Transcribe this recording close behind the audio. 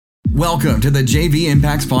Welcome to the JV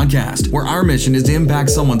Impacts Podcast, where our mission is to impact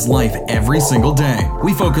someone's life every single day.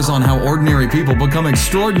 We focus on how ordinary people become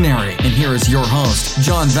extraordinary. And here is your host,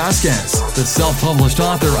 John Vasquez, the self-published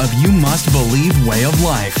author of You Must Believe Way of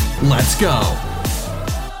Life. Let's go.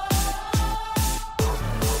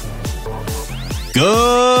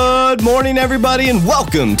 Good morning, everybody, and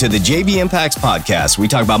welcome to the JV Impacts Podcast. We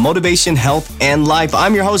talk about motivation, health, and life.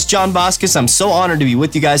 I'm your host, John Vasquez. I'm so honored to be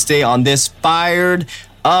with you guys today on this fired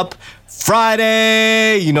up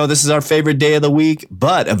Friday. You know, this is our favorite day of the week,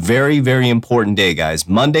 but a very, very important day, guys.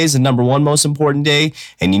 Monday's the number one most important day,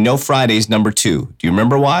 and you know Friday's number two. Do you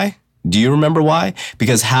remember why?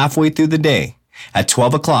 Because halfway through the day, at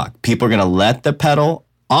 12 o'clock, people are going to let their foot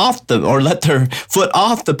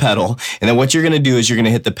off the pedal. And then what you're going to do is you're going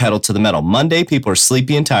to hit the pedal to the metal. Monday, people are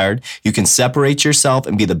sleepy and tired. You can separate yourself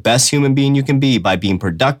and be the best human being you can be by being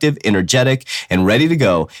productive, energetic, and ready to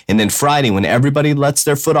go. And then Friday, when everybody lets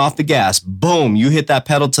their foot off the gas, boom, you hit that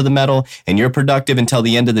pedal to the metal and you're productive until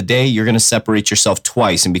the end of the day. You're going to separate yourself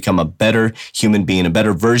twice and become a better human being, a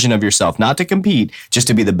better version of yourself, not to compete, just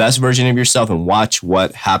to be the best version of yourself and watch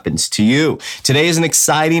what happens to you. Today is an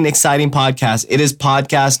exciting podcast. It is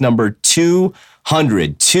podcast number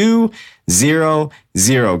 200,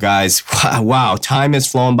 200, guys. Wow, time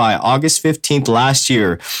has flown by. August 15th last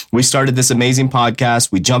year, we started this amazing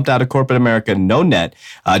podcast. We jumped out of corporate America, no net,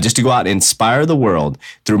 just to go out and inspire the world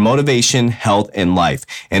through motivation, health, and life.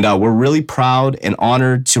 And we're really proud and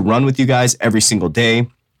honored to run with you guys every single day.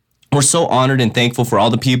 We're so honored and thankful for all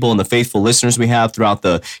the people and the faithful listeners we have throughout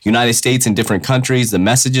the United States and different countries, the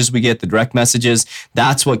messages we get, the direct messages.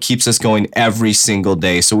 That's what keeps us going every single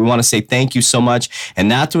day. So we want to say thank you so much. And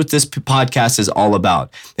that's what this podcast is all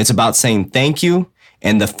about. It's about saying thank you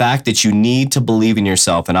and the fact that you need to believe in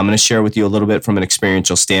yourself. And I'm going to share with you a little bit from an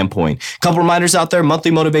experiential standpoint. A couple reminders out there, monthly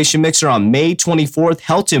motivation mixer on May 24th,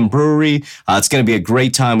 Helton Brewery. It's going to be a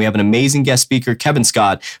great time. We have an amazing guest speaker, Kevin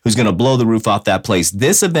Scott, who's going to blow the roof off that place.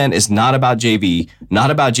 This event is not about JV, not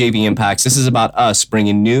about JV Impacts. This is about us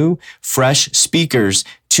bringing new, fresh speakers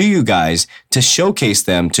to you guys to showcase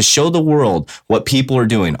them, to show the world what people are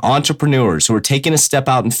doing. Entrepreneurs who are taking a step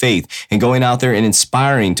out in faith and going out there and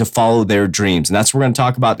inspiring to follow their dreams. And that's what we're going to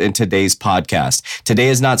talk about in today's podcast. Today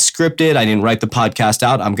is not scripted. I didn't write the podcast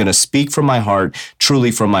out. I'm going to speak from my heart,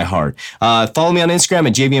 truly from my heart. Follow me on Instagram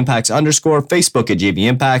at JVImpacts_, Facebook at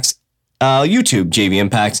JVImpacts, YouTube, JV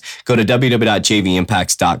Impacts. Go to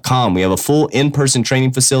www.jvimpacts.com. We have a full in-person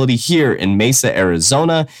training facility here in Mesa,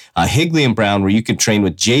 Arizona, Higley and Brown, where you can train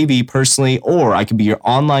with JV personally, or I could be your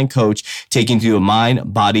online coach, taking you to a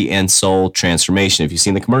mind, body, and soul transformation. If you've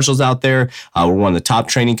seen the commercials out there, we're one of the top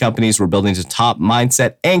training companies. We're building the top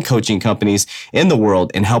mindset and coaching companies in the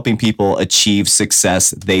world and helping people achieve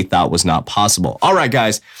success they thought was not possible. All right,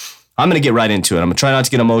 guys, I'm going to get right into it. I'm going to try not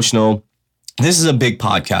to get emotional. This is a big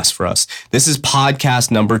podcast for us. This is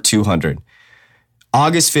podcast number 200.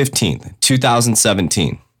 August 15th,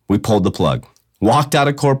 2017, we pulled the plug, walked out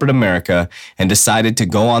of corporate America, and decided to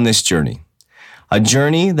go on this journey. A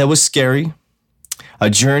journey that was scary, a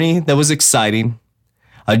journey that was exciting,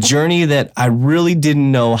 a journey that I really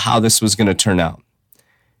didn't know how this was going to turn out.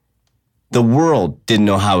 The world didn't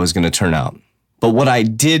know how it was going to turn out. But what I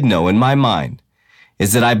did know in my mind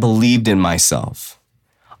is that I believed in myself.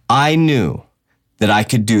 I knew that I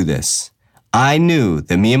could do this. I knew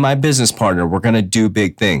that me and my business partner were going to do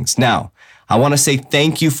big things. Now, I want to say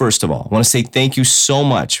thank you, first of all. I want to say thank you so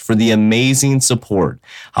much for the amazing support.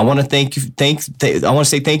 I want to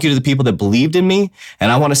say thank you to the people that believed in me,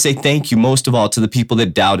 and I want to say thank you most of all to the people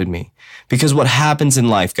that doubted me. Because what happens in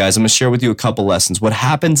life, guys, I'm going to share with you a couple lessons. What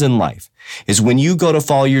happens in life is when you go to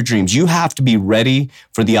follow your dreams, you have to be ready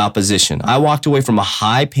for the opposition. I walked away from a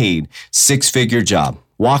high-paid, six-figure job.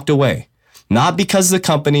 Walked away. Not because of the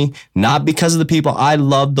company, not because of the people. I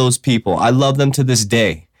love those people. I love them to this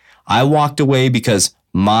day. I walked away because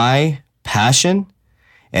my passion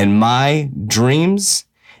and my dreams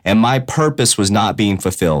and my purpose was not being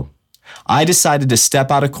fulfilled. I decided to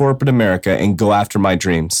step out of corporate America and go after my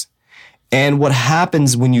dreams. And what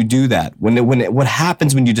happens when you do that, what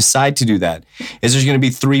happens when you decide to do that, is there's going to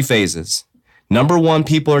be three phases. Number one,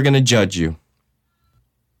 people are going to judge you.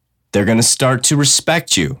 They're going to start to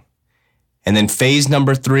respect you. And then phase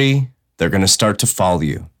number three, they're going to start to follow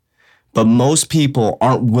you. But most people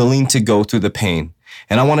aren't willing to go through the pain.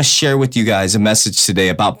 And I want to share with you guys a message today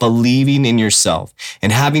about believing in yourself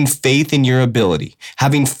and having faith in your ability,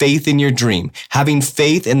 having faith in your dream, having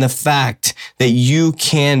faith in the fact that you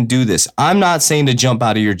can do this. I'm not saying to jump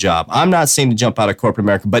out of your job. I'm not saying to jump out of corporate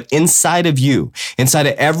America, but inside of you, inside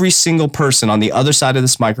of every single person on the other side of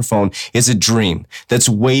this microphone is a dream that's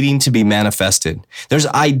waiting to be manifested. There's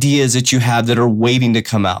ideas that you have that are waiting to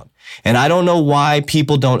come out. And I don't know why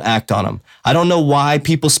people don't act on them. I don't know why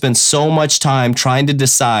people spend so much time trying to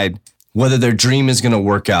decide whether their dream is going to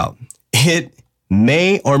work out. It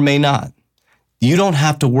may or may not. You don't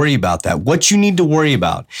have to worry about that. What you need to worry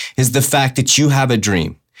about is the fact that you have a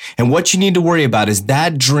dream. And what you need to worry about is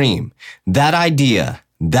that dream, that idea,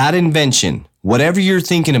 that invention, whatever you're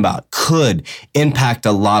thinking about could impact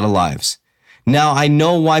a lot of lives. Now, I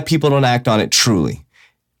know why people don't act on it truly.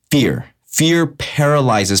 Fear. Fear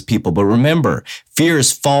paralyzes people. But remember, fear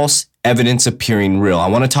is false evidence appearing real. I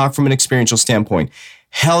want to talk from an experiential standpoint.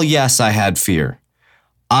 Hell yes, I had fear.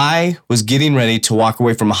 I was getting ready to walk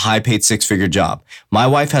away from a high-paid six-figure job. My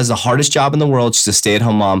wife has the hardest job in the world. She's a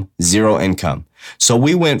stay-at-home mom, zero income. So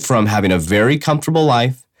we went from having a very comfortable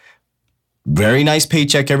life, very nice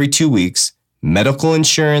paycheck every 2 weeks, medical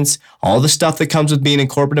insurance, all the stuff that comes with being in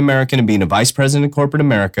corporate America and being a vice president in corporate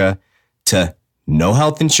America, to no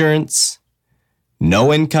health insurance,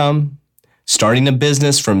 no income, starting a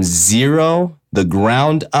business from zero, the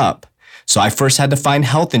ground up. So I first had to find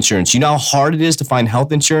health insurance. You know how hard it is to find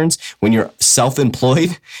health insurance when you're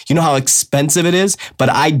self-employed? You know how expensive it is? But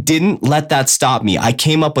I didn't let that stop me. I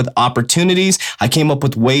came up with opportunities. I came up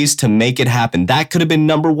with ways to make it happen. That could have been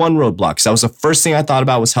number one roadblock. So that was the first thing I thought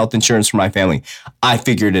about was health insurance for my family. I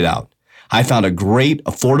figured it out. I found a great,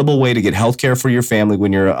 affordable way to get healthcare for your family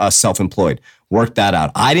when you're self-employed. Work that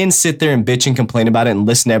out. I didn't sit there and bitch and complain about it and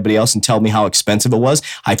listen to everybody else and tell me how expensive it was.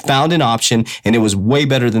 I found an option and it was way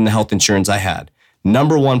better than the health insurance I had.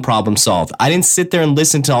 Number one, problem solved. I didn't sit there and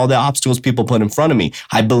listen to all the obstacles people put in front of me.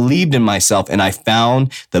 I believed in myself and I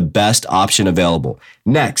found the best option available.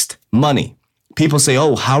 Next, money. People say,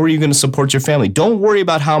 oh, how are you going to support your family? Don't worry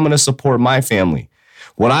about how I'm going to support my family.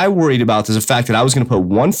 What I worried about is the fact that I was going to put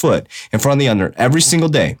one foot in front of the other every single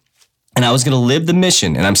day. And I was going to live the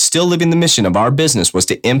mission, and I'm still living the mission of our business, was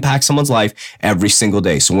to impact someone's life every single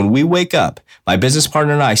day. So when we wake up, my business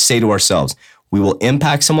partner and I say to ourselves, we will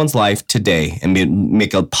impact someone's life today and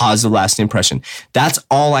make a positive, lasting impression. That's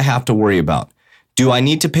all I have to worry about. Do I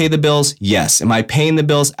need to pay the bills? Yes. Am I paying the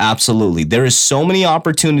bills? Absolutely. There is so many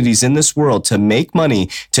opportunities in this world to make money,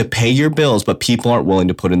 to pay your bills, but people aren't willing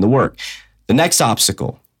to put in the work. The next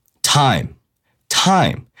obstacle, time.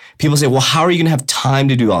 Time. People say, well, how are you going to have time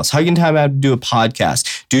to do all this? How are you going to have time to do a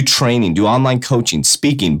podcast, do training, do online coaching,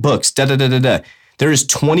 speaking, books, da-da-da-da-da. There is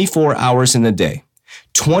 24 hours in the day.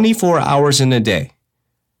 24 hours in a day.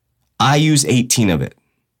 I use 18 of it.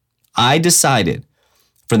 I decided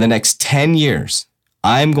for the next 10 years,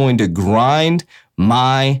 I'm going to grind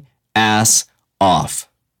my ass off.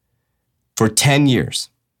 For 10 years.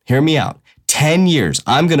 Hear me out. 10 years,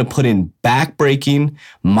 I'm going to put in back-breaking,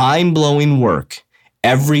 mind-blowing work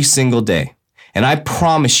every single day. And I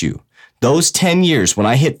promise you, those 10 years, when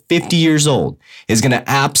I hit 50 years old, is going to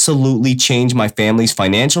absolutely change my family's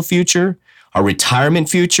financial future, our retirement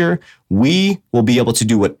future. We will be able to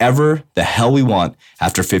do whatever the hell we want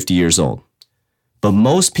after 50 years old. But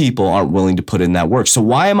most people aren't willing to put in that work. So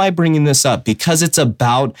why am I bringing this up? Because it's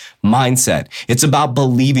about mindset. It's about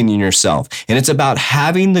believing in yourself. And it's about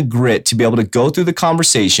having the grit to be able to go through the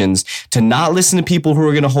conversations, to not listen to people who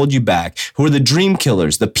are going to hold you back, who are the dream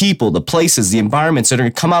killers, the people, the places, the environments that are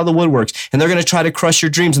going to come out of the woodworks, and they're going to try to crush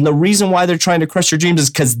your dreams. And the reason why they're trying to crush your dreams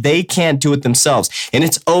is because they can't do it themselves. And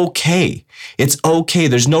it's okay. It's okay.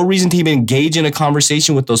 There's no reason to even engage in a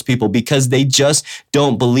conversation with those people because they just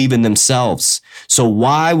don't believe in themselves. So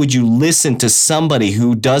why would you listen to somebody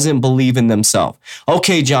who doesn't believe in themselves?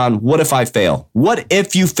 Okay, John, what if I fail? What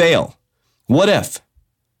if you fail? What if?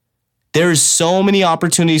 There's so many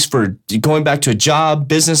opportunities for going back to a job,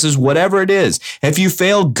 businesses, whatever it is. If you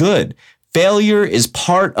fail, good. Failure is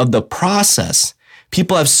part of the process.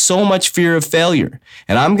 People have so much fear of failure.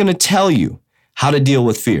 And I'm going to tell you how to deal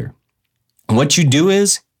with fear. What you do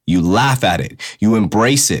is you laugh at it, you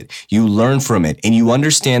embrace it, you learn from it, and you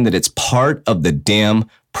understand that it's part of the damn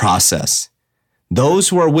process. Those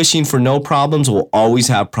who are wishing for no problems will always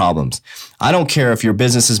have problems. I don't care if your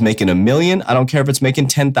business is making $1 million. I don't care if it's making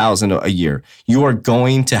 $10,000 a year. You are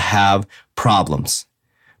going to have problems.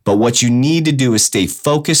 But what you need to do is stay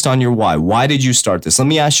focused on your why. Why did you start this? Let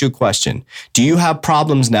me ask you a question. Do you have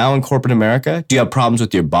problems now in corporate America? Do you have problems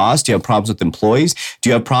with your boss? Do you have problems with employees? Do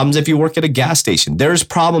you have problems if you work at a gas station? There's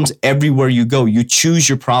problems everywhere you go. You choose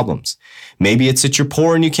your problems. Maybe it's that you're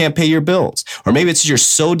poor and you can't pay your bills. Or maybe it's that you're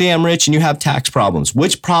so damn rich and you have tax problems.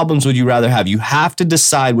 Which problems would you rather have? You have to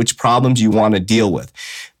decide which problems you want to deal with.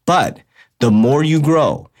 But the more you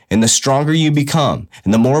grow and the stronger you become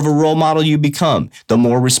and the more of a role model you become, the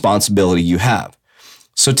more responsibility you have.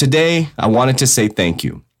 So today I wanted to say thank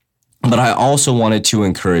you, but I also wanted to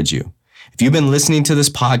encourage you. If you've been listening to this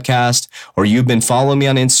podcast or you've been following me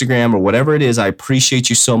on Instagram or whatever it is, I appreciate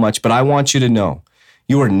you so much, but I want you to know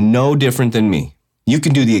you are no different than me. You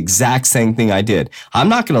can do the exact same thing I did. I'm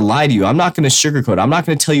not going to lie to you. I'm not going to sugarcoat. I'm not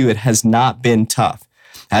going to tell you it has not been tough.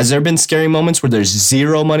 Has there been scary moments where there's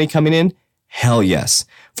zero money coming in? Hell yes.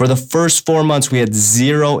 For the first 4 months, we had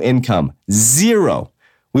zero income. Zero.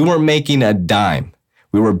 We weren't making a dime.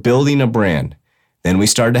 We were building a brand. Then we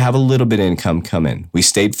started to have a little bit of income come in. We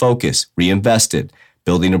stayed focused, reinvested,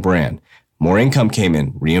 building a brand. More income came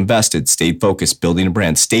in, reinvested, stayed focused, building a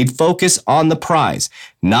brand, stayed focused on the prize,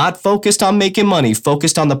 not focused on making money,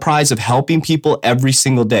 focused on the prize of helping people every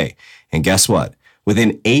single day. And guess what?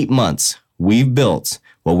 Within 8 months, we've built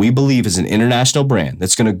what we believe is an international brand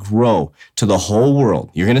that's going to grow to the whole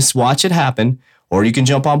world. You're going to watch it happen, or you can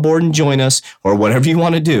jump on board and join us, or whatever you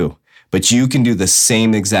want to do. But you can do the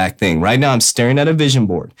same exact thing. Right now, I'm staring at a vision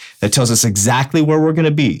board that tells us exactly where we're going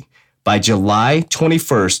to be by July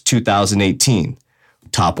 21st, 2018.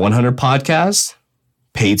 Top 100 podcasts,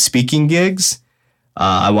 paid speaking gigs.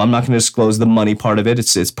 I'm not going to disclose the money part of it.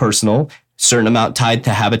 It's personal. Certain amount tied to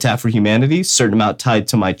Habitat for Humanity, certain amount tied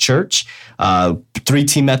to my church,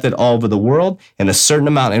 3T method all over the world, and a certain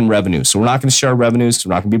amount in revenue. So we're not going to share our revenues.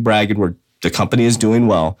 We're not going to be bragging. The company is doing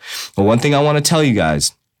well. But one thing I want to tell you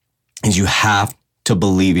guys is you have to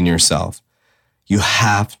believe in yourself. You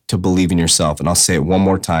have to believe in yourself. And I'll say it one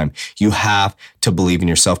more time. You have to believe in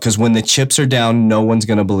yourself, because when the chips are down, no one's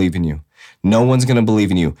going to believe in you. No one's going to believe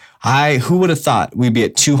in you. Who would have thought we'd be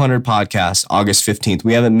at 200 podcasts August 15th?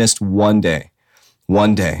 We haven't missed one day.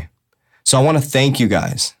 So I want to thank you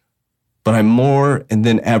guys, but I more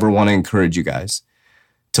than ever want to encourage you guys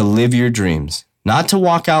to live your dreams, not to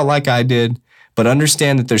walk out like I did, but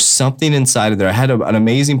understand that there's something inside of there. I had an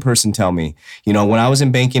amazing person tell me, when I was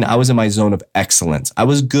in banking, I was in my zone of excellence. I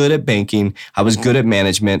was good at banking. I was good at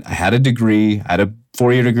management. I had a degree. I had a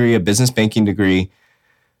 4-year degree, a business banking degree.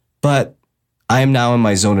 But I am now in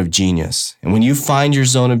my zone of genius. And when you find your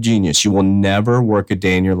zone of genius, you will never work a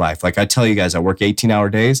day in your life. Like I tell you guys, I work 18-hour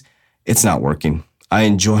days. It's not working. I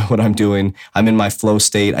enjoy what I'm doing. I'm in my flow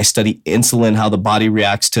state. I study insulin, how the body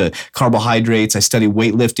reacts to carbohydrates. I study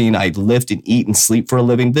weightlifting. I lift and eat and sleep for a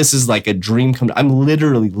living. This is like a dream come. I'm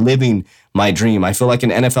literally living my dream. I feel like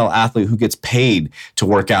an NFL athlete who gets paid to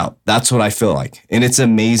work out. That's what I feel like. And it's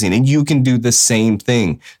amazing. And you can do the same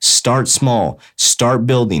thing. Start small. Start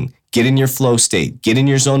building. Get in your flow state, get in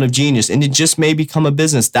your zone of genius, and it just may become a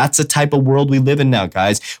business. That's the type of world we live in now,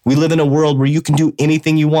 guys. We live in a world where you can do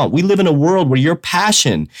anything you want. We live in a world where your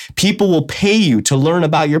passion, people will pay you to learn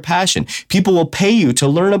about your passion. People will pay you to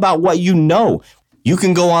learn about what you know. You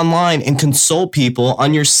can go online and consult people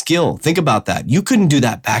on your skill. Think about that. You couldn't do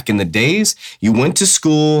that back in the days. You went to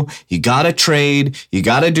school, you got a trade, you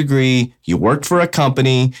got a degree, you worked for a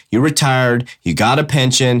company, you retired, you got a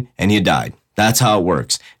pension, and you died. That's how it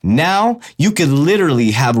works. Now, you could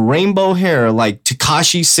literally have rainbow hair like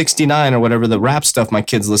Tekashi 69 or whatever the rap stuff my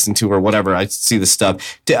kids listen to or whatever. I see the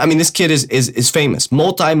stuff. I mean, this kid is famous.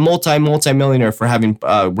 Multi-millionaire for having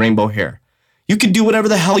rainbow hair. You could do whatever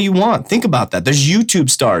the hell you want. Think about that. There's YouTube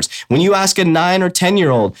stars. When you ask a 9 or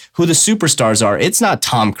 10-year-old who the superstars are, it's not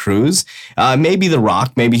Tom Cruise. Maybe The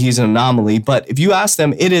Rock. Maybe he's an anomaly. But if you ask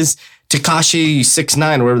them, it is Tekashi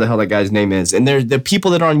 69 or whatever the hell that guy's name is. And they're the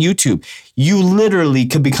people that are on YouTube. You literally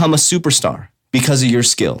could become a superstar because of your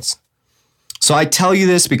skills. So I tell you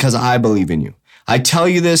this because I believe in you. I tell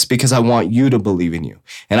you this because I want you to believe in you.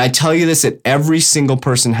 And I tell you this that every single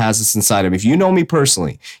person has this inside of them. If you know me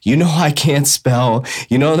personally, you know I can't spell.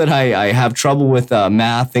 You know that I have trouble with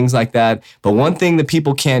math, things like that. But one thing that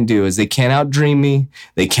people can't do is they can't outdream me,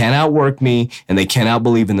 they can't outwork me, and they can't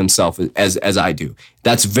outbelieve in themselves as I do.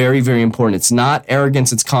 That's very, very important. It's not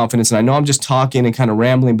arrogance, it's confidence. And I know I'm just talking and kind of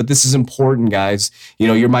rambling, but this is important, guys.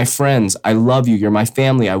 You're my friends. I love you. You're my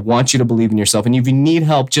family. I want you to believe in yourself. And if you need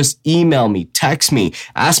help, just email me, text me,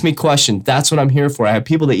 ask me questions. That's what I'm here for. I have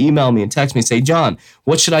people that email me and text me and say, John,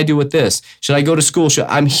 what should I do with this? Should I go to school?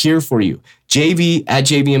 I'm here for you.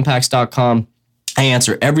 JV@jvimpacts.com. I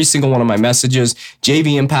answer every single one of my messages.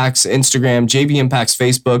 JV Impacts Instagram, JV Impacts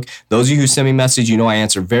Facebook. Those of you who send me message, I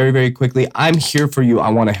answer very, very quickly. I'm here for you. I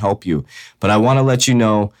want to help you. But I want to let you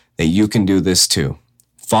know that you can do this too.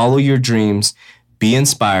 Follow your dreams. Be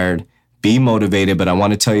inspired. Be motivated. But I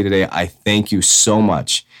want to tell you today, I thank you so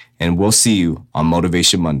much. And we'll see you on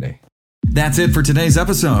Motivation Monday. That's it for today's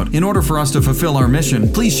episode. In order for us to fulfill our mission,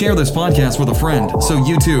 please share this podcast with a friend so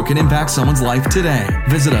you too can impact someone's life today.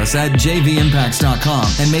 Visit us at jvimpacts.com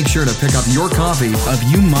and make sure to pick up your copy of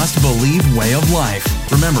You Must Believe Way of Life.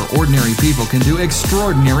 Remember, ordinary people can do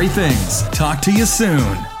extraordinary things. Talk to you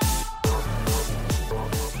soon.